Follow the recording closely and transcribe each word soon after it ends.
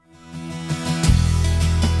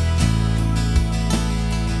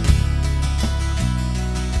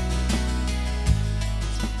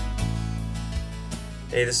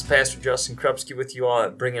Hey, this is Pastor Justin Krupski with you all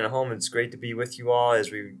at Bringing It Home. It's great to be with you all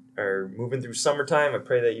as we are moving through summertime. I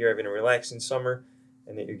pray that you're having a relaxing summer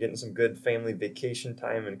and that you're getting some good family vacation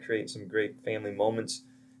time and create some great family moments.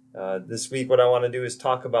 This week, what I want to do is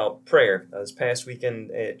talk about prayer. This past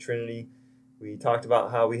weekend at Trinity, we talked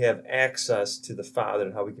about how we have access to the Father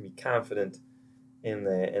and how we can be confident in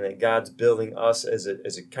that, and that God's building us as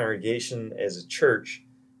a congregation, as a church,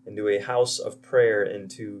 into a house of prayer,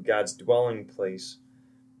 into God's dwelling place.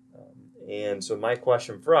 And so my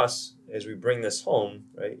question for us as we bring this home,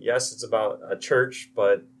 right? Yes, it's about a church,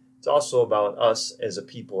 but it's also about us as a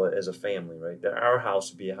people, as a family, right? That our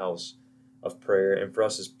house would be a house of prayer. And for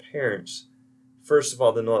us as parents, first of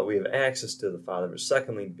all, to know that we have access to the Father, but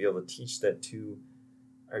secondly, to be able to teach that to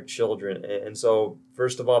our children. And so,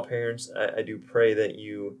 first of all, parents, I do pray that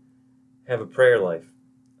you have a prayer life,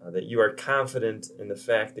 that you are confident in the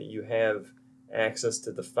fact that you have access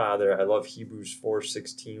to the Father. I love Hebrews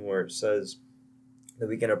 4:16, where it says that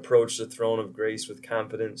we can approach the throne of grace with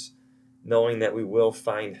confidence, knowing that we will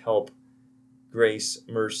find help, grace,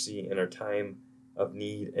 mercy in our time of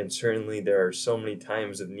need. And certainly there are so many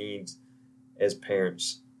times of needs as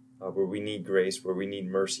parents where we need grace, where we need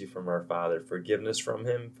mercy from our Father, forgiveness from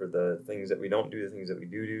Him for the things that we don't do, the things that we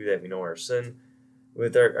do, that we know are sin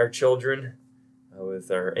with our children, with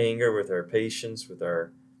our anger, with our patience, with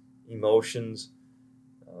our emotions,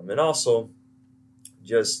 and also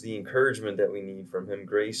just the encouragement that we need from Him,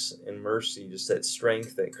 grace and mercy, just that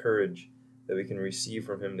strength, that courage that we can receive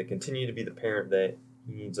from Him to continue to be the parent that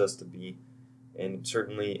He needs us to be. And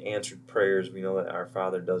certainly answered prayers, we know that our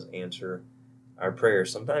Father does answer our prayers,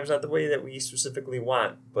 sometimes not the way that we specifically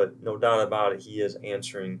want, but no doubt about it, He is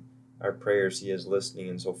answering our prayers, He is listening.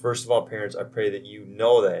 And so first of all, parents, I pray that you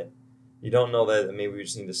know that. You don't know that, maybe we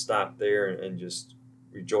just need to stop there and just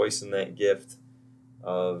rejoice in that gift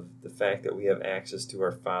of the fact that we have access to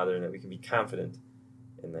our Father and that we can be confident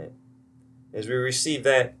in that. As we receive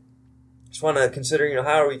that, just want to consider,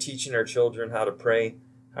 how are we teaching our children how to pray?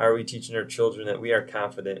 How are we teaching our children that we are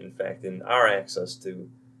confident, in fact, in our access to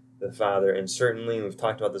the Father? And certainly, we've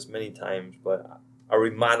talked about this many times, but are we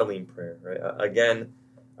modeling prayer, right? Again,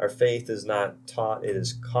 our faith is not taught, it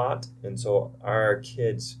is caught. And so are our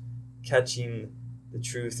kids catching the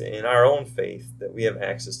truth in our own faith that we have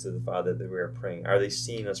access to the Father, that we are praying? Are they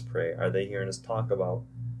seeing us pray? Are they hearing us talk about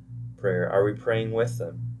prayer? Are we praying with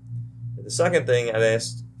them? And the second thing I'd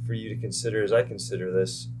ask for you to consider as I consider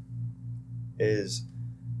this is,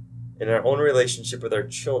 in our own relationship with our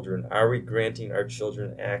children, are we granting our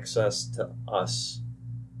children access to us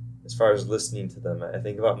as far as listening to them? I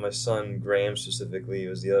think about my son, Graham, specifically. It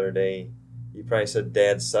was the other day. He probably said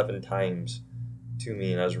Dad 7 times to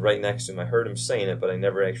me, and I was right next to him. I heard him saying it, but I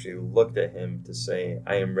never actually looked at him to say,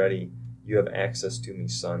 I am ready. You have access to me,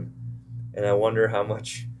 son. And I wonder how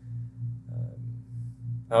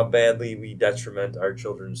badly we detriment our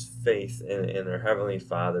children's faith in their Heavenly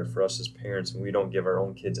Father for us as parents when we don't give our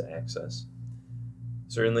own kids access.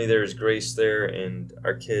 Certainly there's grace there, and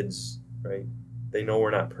our kids, right, they know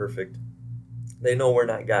we're not perfect. They know we're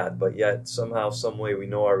not God, but yet somehow, some way, we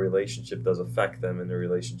know our relationship does affect them in their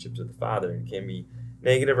relationship to the Father. It can be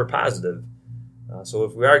negative or positive. So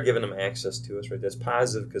if we are giving them access to us, right, that's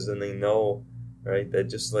positive, because then they know, right, that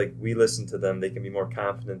just like we listen to them, they can be more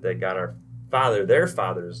confident that God, our Father, their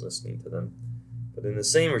Father, is listening to them. But in the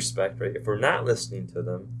same respect, right, if we're not listening to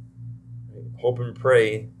them, right, hope and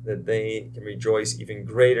pray that they can rejoice even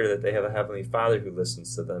greater that they have a Heavenly Father who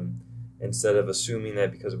listens to them, instead of assuming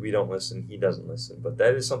that because we don't listen, He doesn't listen. But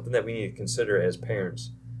that is something that we need to consider as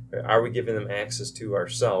parents. Right? Are we giving them access to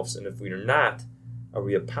ourselves? And if we are not, are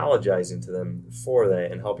we apologizing to them for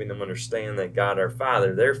that and helping them understand that God, our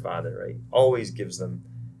Father, their Father, right, always gives them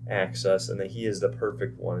access and that He is the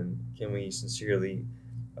perfect one? And can we sincerely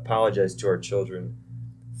apologize to our children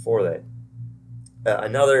for that?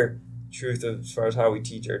 Another truth as far as how we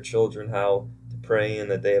teach our children how to pray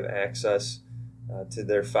and that they have access to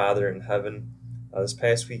their Father in heaven. This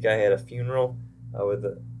past week I had a funeral with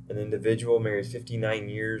an individual married 59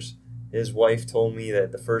 years. His wife told me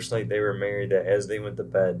that the first night they were married, that as they went to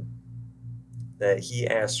bed, that he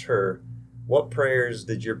asked her, what prayers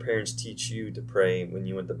did your parents teach you to pray when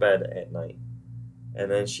you went to bed at night?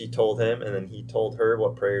 And then she told him, and then he told her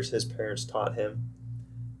what prayers his parents taught him.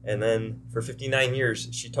 And then for 59 years,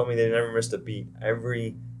 she told me they never missed a beat.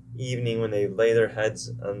 Every evening when they lay their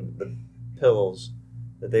heads on the pillows,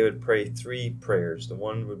 that they would pray 3 prayers. The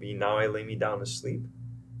one would be, now I lay me down to sleep.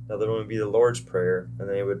 Another one would be the Lord's Prayer, and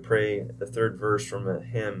they would pray the 3rd verse from a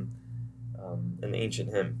hymn, an ancient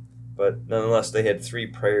hymn. But nonetheless, they had 3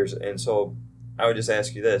 prayers. And so I would just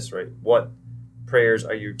ask you this, right? What prayers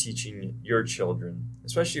are you teaching your children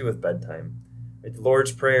especially with bedtime. Right? The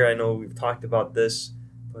Lord's Prayer, I know we've talked about this,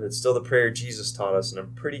 but it's still the prayer Jesus taught us, and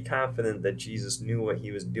I'm pretty confident that Jesus knew what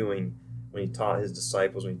he was doing when he taught his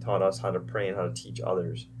disciples, when he taught us how to pray and how to teach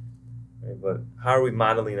others. Right? But how are we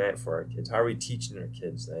modeling that for our kids? How are we teaching our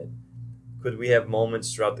kids that? Could we have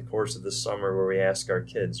moments throughout the course of this summer where we ask our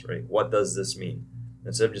kids, right, what does this mean?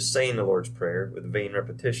 Instead of just saying the Lord's Prayer with vain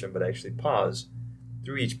repetition, but actually pause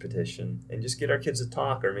through each petition and just get our kids to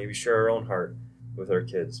talk or maybe share our own heart with our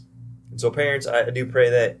kids. And so parents, I do pray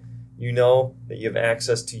that you know that you have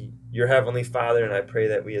access to your Heavenly Father, and I pray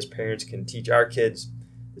that we as parents can teach our kids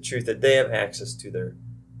the truth that they have access to their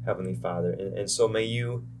Heavenly Father. And so may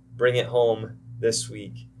you bring it home this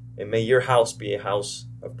week, and may your house be a house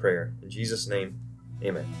of prayer. In Jesus' name,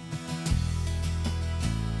 amen.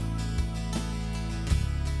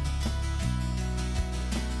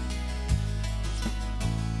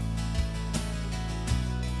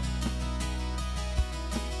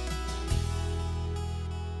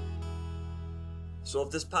 So if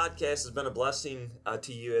this podcast has been a blessing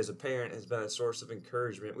to you as a parent, has been a source of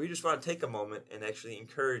encouragement, we just want to take a moment and actually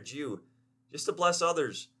encourage you just to bless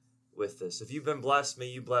others with this. If you've been blessed, may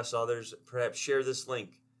you bless others. Perhaps share this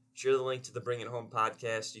link. Share the link to the Bring It Home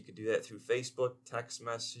podcast. You could do that through Facebook, text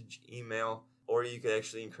message, email, or you could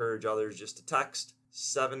actually encourage others just to text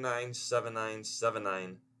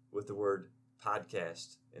 797979 with the word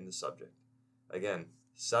podcast in the subject. Again,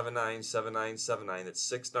 797979. That's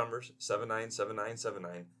 6 numbers,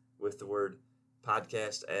 797979, with the word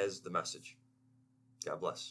podcast as the message. God bless.